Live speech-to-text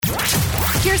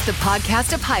Here's the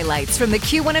podcast of highlights from the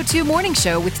Q102 Morning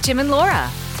Show with Tim and Laura.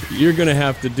 You're going to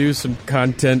have to do some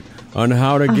content on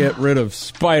how to get rid of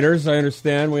spiders. I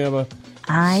understand we have a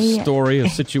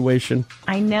situation.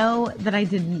 I know that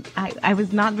I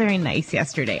was not very nice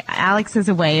yesterday. Alex is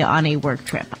away on a work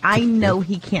trip. I know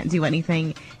he can't do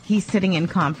anything. He's sitting in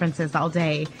conferences all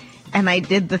day. And I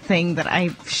did the thing that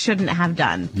I shouldn't have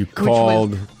done. You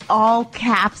called. Which was all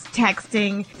caps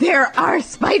texting, there are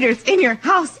spiders in your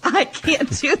house. I can't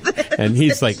do this. And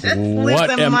he's like, what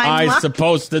am I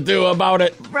supposed to do about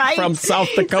it? Right. From South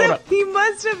Dakota. So he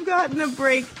must have gotten a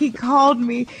break. He called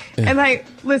me. And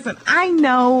I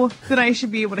know that I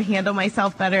should be able to handle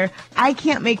myself better. I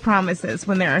can't make promises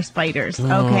when there are spiders,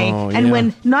 okay? And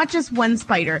when not just one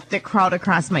spider that crawled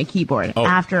across my keyboard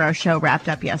after our show wrapped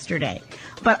up yesterday.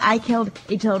 But I killed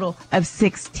a total of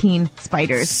 16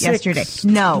 spiders yesterday.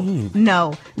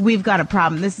 No, we've got a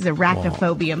problem. This is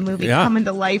arachnophobia movie coming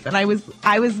to life, and I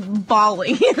was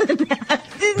bawling,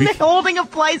 holding a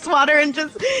fly swatter and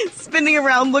just spinning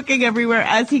around, looking everywhere.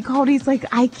 As he called, he's like,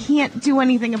 I can't do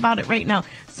anything about it right now.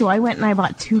 So I went and I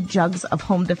bought 2 jugs of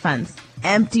Home Defense.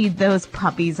 Emptied those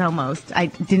puppies almost. I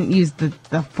didn't use the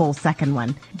full second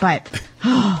one. But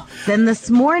then this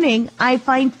morning, I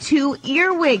find 2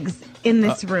 earwigs in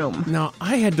this room. Now,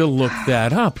 I had to look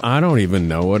that up. I don't even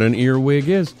know what an earwig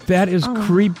is. That is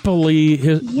creepily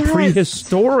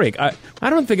prehistoric. I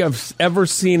don't think I've ever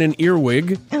seen an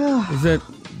earwig.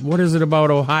 What is it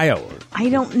about Ohio? I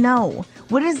don't know.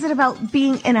 What is it about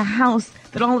being in a house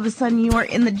that all of a sudden you are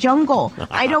in the jungle?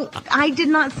 I did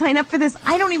not sign up for this.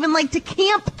 I don't even like to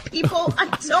camp, people. I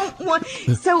don't want.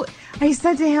 So I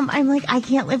said to him, I'm like, I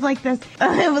can't live like this.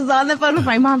 I was on the phone with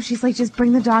my mom. She's like, just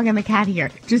bring the dog and the cat here.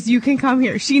 Just you can come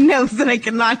here. She knows that I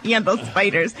cannot handle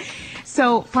spiders.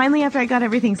 So finally, after I got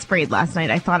everything sprayed last night,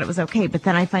 I thought it was okay. But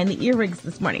then I find the earwigs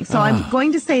this morning. So I'm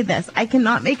going to say this. I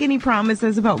cannot make any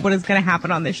promises about what is going to happen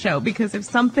on this show. Because if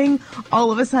something all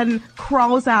of a sudden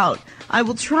crawls out, I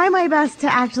will try my best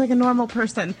to act like a normal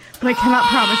person. But I cannot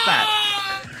promise that.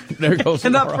 There goes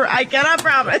I cannot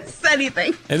promise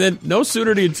anything. And then no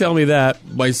sooner do you tell me that,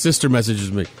 my sister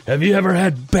messages me, have you ever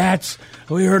had bats?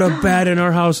 We heard a bat in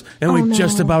our house, and we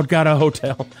just about got a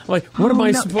hotel. I'm like, what am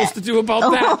I supposed to do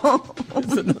about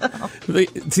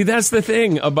that? See, that's the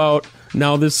thing about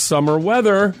now this summer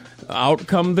weather. Out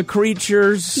come the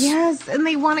creatures. Yes, and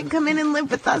they want to come in and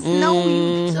live with us. No,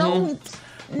 we don't.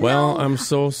 Well, I'm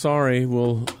so sorry.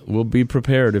 We'll be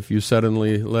prepared if you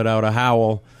suddenly let out a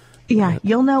howl. Yeah,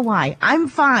 you'll know why. I'm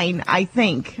fine, I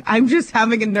think. I'm just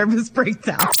having a nervous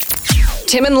breakdown.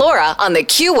 Tim and Laura on the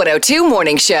Q102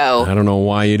 Morning Show. I don't know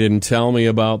why you didn't tell me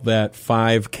about that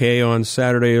 5K on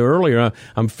Saturday earlier.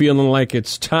 I'm feeling like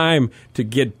it's time to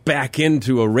get back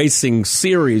into a racing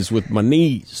series with my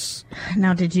knees.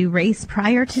 Now, did you race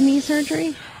prior to knee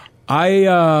surgery?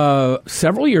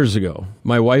 Several years ago,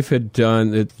 my wife had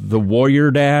done the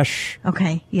Warrior Dash.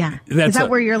 Okay, yeah. Is that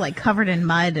where you're like covered in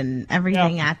mud and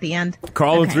everything at the end?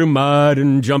 Crawling through mud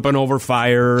and jumping over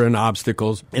fire and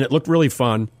obstacles. And it looked really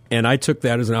fun. And I took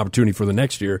that as an opportunity for the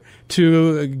next year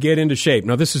to get into shape.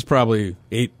 Now, this is probably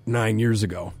 8-9 years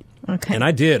ago. Okay. And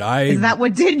I did. Is that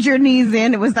what did your knees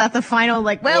in? Was that the final,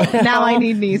 now I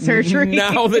need knee surgery?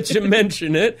 Now that you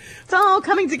mention it. It's all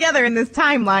coming together in this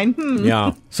timeline.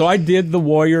 Yeah. So I did the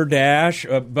Warrior Dash,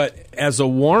 but as a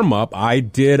warm-up, I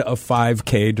did a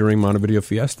 5K during Montevideo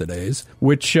Fiesta days,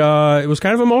 which it was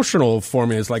kind of emotional for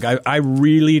me. It's like I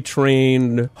really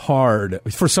trained hard.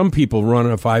 For some people,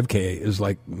 running a 5K is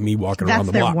like me walking around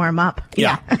the block. That's their warm-up.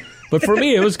 Yeah. But for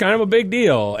me, it was kind of a big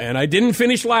deal, and I didn't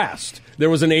finish last. There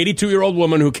was an 82-year-old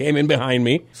woman who came in behind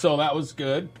me, so that was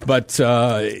good. But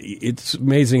it's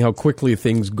amazing how quickly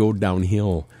things go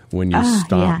downhill when you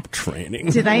stop training.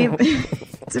 Did I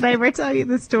ever tell you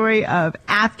the story of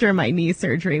after my knee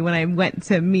surgery when I went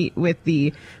to meet with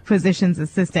the physician's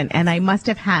assistant, and I must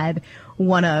have had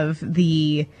one of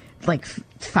the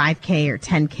 5K or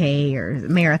 10K or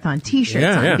marathon T-shirts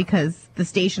on because the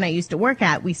station I used to work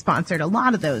at, we sponsored a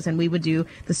lot of those, and we would do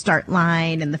the start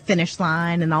line and the finish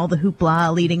line and all the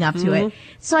hoopla leading up to it.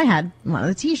 So I had one of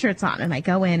the T-shirts on, and I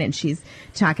go in and she's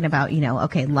talking about,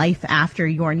 life after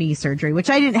your knee surgery,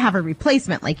 which I didn't have a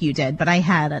replacement like you did, but I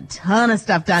had a ton of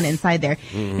stuff done inside there.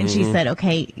 And she said,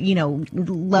 okay,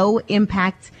 low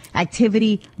impact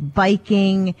activity,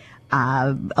 biking,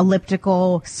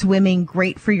 elliptical, swimming,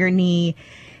 great for your knee.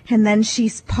 And then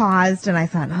she's paused, and I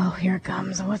thought, oh, here it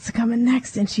comes. What's coming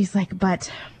next? And she's like,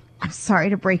 but I'm sorry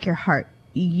to break your heart.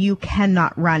 You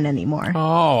cannot run anymore.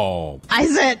 Oh. I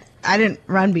said, I didn't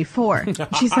run before.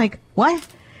 She's like, what?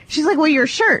 She's like, well, your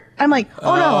shirt. I'm like,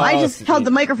 oh no, I just held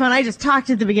the microphone. I just talked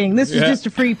at the beginning. This was just a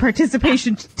free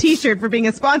participation t-shirt for being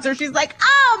a sponsor. She's like,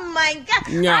 oh my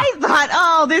God. Yeah. I thought,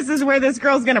 oh, this is where this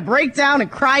girl's going to break down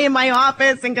and cry in my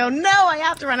office and go, no, I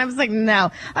have to run. I was like, no,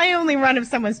 I only run if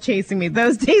someone's chasing me.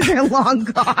 Those days are long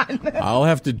gone. I'll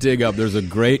have to dig up. There's a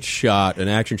great shot, an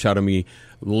action shot of me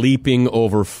leaping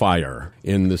over fire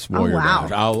in this Warrior wow.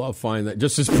 Dash. I'll find that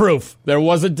just as proof. There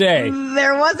was a day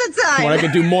There was a time when I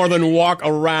could do more than walk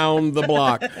around the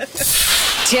block.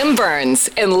 Tim Burns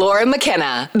and Laura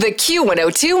McKenna, the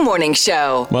Q102 Morning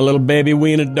Show. My little baby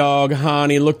wiener dog,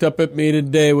 Hani, looked up at me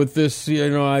today with this,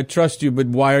 I trust you, but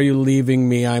why are you leaving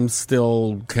me? I'm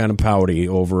still kind of pouty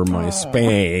over my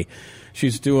spay.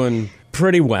 She's doing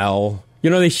pretty well.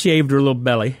 They shaved her little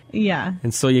belly. Yeah.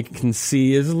 And so you can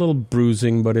see it's a little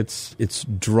bruising, but it's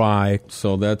dry,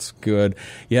 so that's good.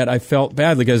 Yet I felt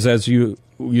badly because, as you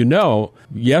know,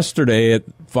 yesterday at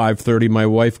 5:30, my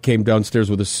wife came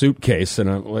downstairs with a suitcase, and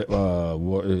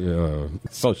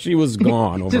so she was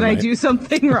gone overnight. Did I do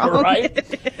something wrong?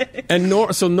 Right?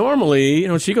 And so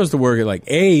normally, she goes to work at like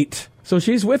 8. So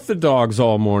she's with the dogs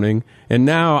all morning, and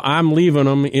now I'm leaving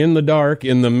them in the dark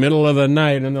in the middle of the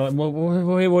night, and they're like,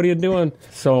 wait, what are you doing?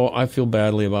 So I feel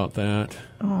badly about that.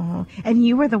 Oh, and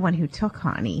you were the one who took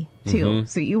Hani too. Mm-hmm.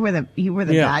 So you were the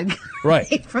bad guy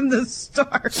right from the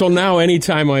start. So now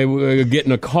anytime I get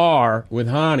in a car with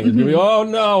Hani, it's gonna be, oh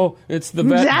no, it's the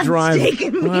vet That's driver.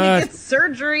 taking me to get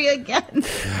surgery again.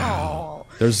 Oh.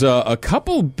 There's a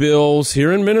couple bills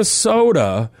here in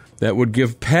Minnesota that would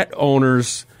give pet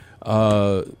owners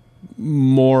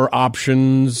more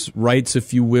options, rights,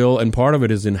 if you will, and part of it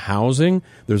is in housing.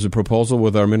 There's a proposal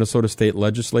with our Minnesota State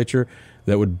Legislature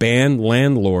that would ban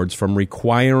landlords from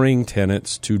requiring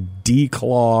tenants to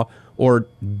declaw or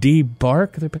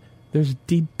debark. There's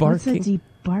debarking. What's a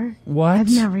debark? What?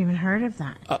 I've never even heard of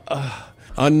that.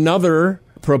 Another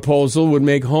proposal would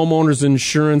make homeowners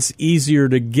insurance easier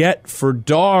to get for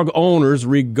dog owners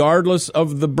regardless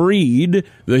of the breed.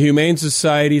 The Humane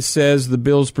Society says the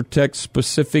bills protect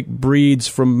specific breeds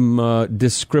from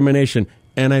discrimination.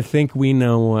 And I think we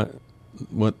know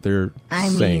what they're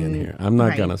saying here. I'm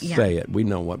not going to say it. We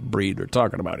know what breed we're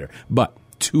talking about here. But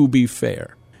to be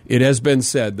fair, it has been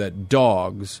said that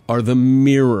dogs are the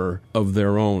mirror of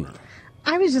their owner.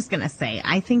 I was just going to say,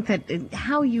 I think that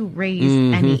how you raise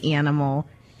any animal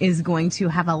is going to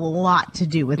have a lot to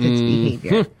do with its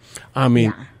behavior. I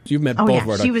mean, you've met both of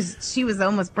our dogs. She was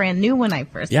almost brand new when I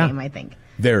first came, I think.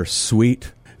 They're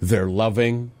sweet, they're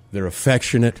loving, they're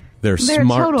affectionate, they're smart.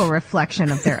 They're a total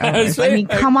reflection of their owners. I mean,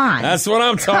 come on. That's what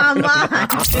I'm talking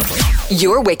about.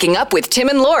 You're waking up with Tim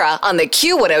and Laura on the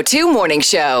Q102 Morning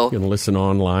Show. You can listen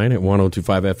online at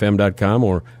 1025fm.com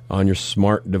or on your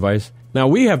smart device. Now,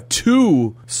 we have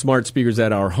 2 smart speakers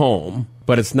at our home,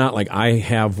 but it's not like I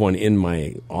have one in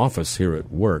my office here at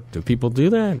work. Do people do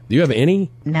that? Do you have any?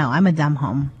 No, I'm a dumb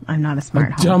home. I'm not a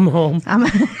smart home. Dumb home?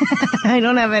 I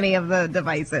don't have any of the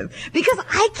devices because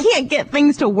I can't get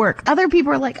things to work. Other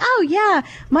people are like, oh, yeah,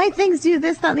 my things do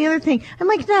this, that, and the other thing. I'm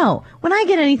like, no, when I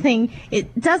get anything,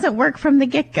 it doesn't work from the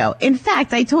get-go. In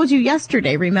fact, I told you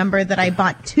yesterday, remember, that I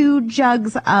bought 2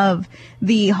 jugs of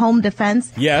the Home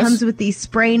Defense. Yes. Comes with these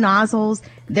spray nozzles.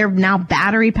 They're now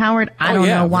battery powered. I don't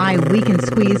know why. We can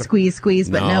squeeze,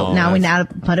 but now we now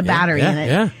put a battery in it.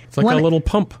 Yeah, it's like a little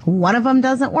pump. One of them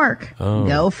doesn't work. Oh.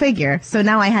 Go figure. So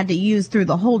now I had to use through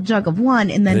the whole jug of one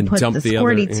and then put the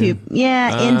squirty tube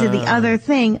into the other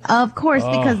thing, of course,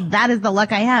 because that is the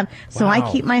luck I have. So I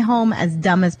keep my home as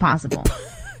dumb as possible.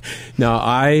 Now,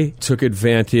 I took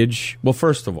advantage. Well,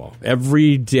 first of all,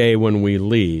 every day when we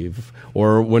leave,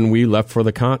 or when we left for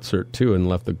the concert, too, and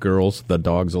left the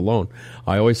dogs alone,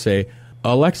 I always say,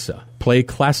 Alexa, play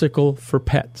classical for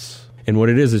pets. And what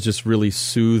it is just really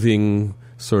soothing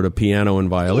sort of piano and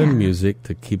violin music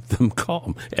to keep them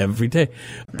calm every day.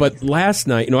 But last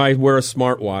night, I wear a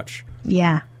smartwatch.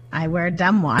 Yeah. I wear a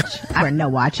dumb watch. I wear no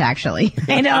watch, actually.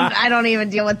 I don't even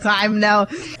deal with time, no.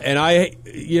 And I,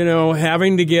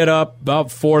 having to get up about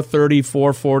 4:30,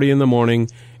 4:40 in the morning,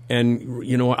 and,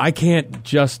 I can't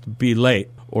just be late,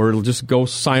 or it'll just go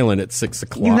silent at 6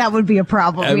 o'clock. That would be a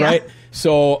problem, right?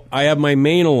 So I have my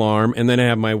main alarm, and then I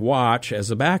have my watch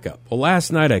as a backup. Well,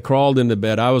 last night I crawled into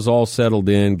bed. I was all settled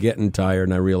in, getting tired,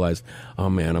 and I realized, oh,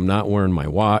 man, I'm not wearing my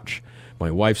watch. My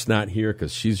wife's not here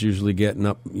because she's usually getting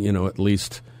up, at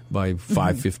least by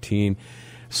 5:15.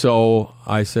 So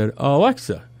I said,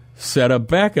 Alexa, set a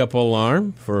backup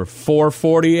alarm for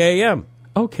 4:40 a.m.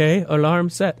 Okay, alarm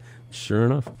set. Sure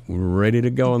enough, we're ready to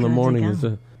go in the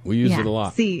morning. We use it a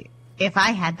lot. See, if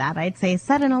I had that, I'd say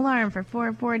set an alarm for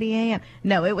 4:40 a.m.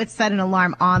 No, it would set an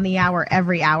alarm on the hour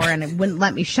every hour, and it wouldn't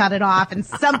let me shut it off, and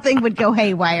something would go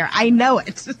haywire. I know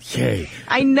it. Okay.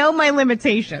 I know my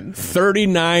limitations.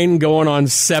 39 going on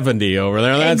 70 over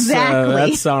there. Exactly.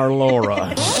 That's our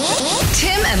Laura.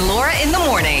 Tim and Laura in the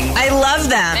morning. I love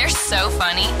them. They're so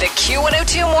funny. The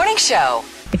Q102 Morning Show.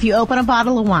 If you open a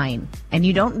bottle of wine and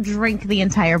you don't drink the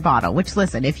entire bottle, which,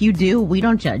 listen, if you do, we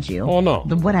don't judge you. Oh, no.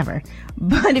 Whatever.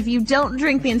 But if you don't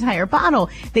drink the entire bottle,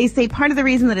 they say part of the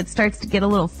reason that it starts to get a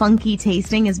little funky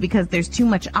tasting is because there's too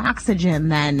much oxygen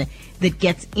then that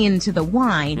gets into the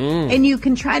wine. And you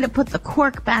can try to put the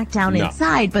cork back down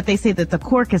inside, but they say that the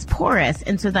cork is porous,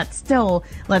 and so that still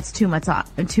lets too much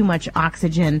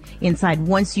oxygen inside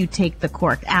once you take the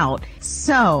cork out.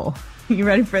 So, you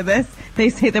ready for this? They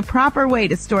say the proper way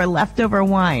to store leftover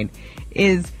wine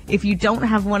is if you don't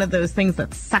have one of those things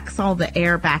that sucks all the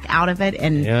air back out of it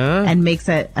and makes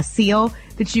a seal,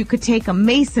 that you could take a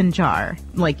mason jar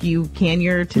like you can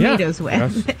your tomatoes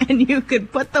with, and you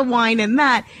could put the wine in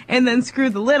that and then screw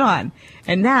the lid on.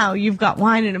 And now you've got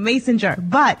wine in a mason jar,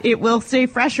 but it will stay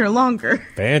fresher longer.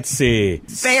 Fancy.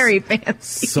 Very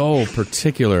fancy. So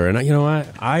particular. And you know what?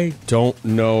 I don't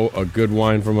know a good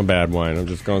wine from a bad wine. I'm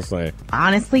just going to say.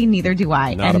 Honestly, neither do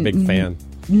I. Not a big fan.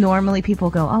 Normally people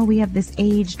go, oh, we have this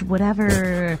aged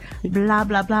whatever, blah,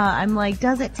 blah, blah. I'm like,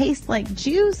 does it taste like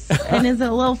juice? And is it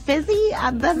a little fizzy?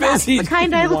 That's the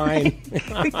kind I like.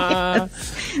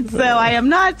 Yes. So I am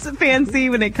not fancy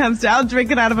when it comes to, I'll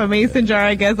drink it out of a mason jar,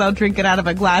 I guess. I'll drink it out of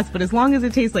a glass. But as long as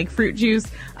it tastes like fruit juice,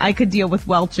 I could deal with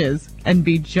Welch's and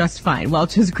be just fine.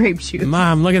 Welch's grape juice.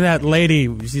 Mom, look at that lady.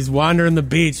 She's wandering the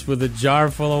beach with a jar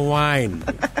full of wine.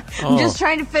 I'm just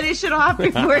trying to finish it off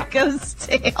before it goes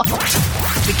stale.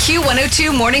 The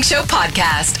Q102 Morning Show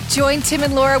podcast. Join Tim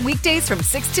and Laura weekdays from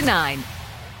 6 to 9.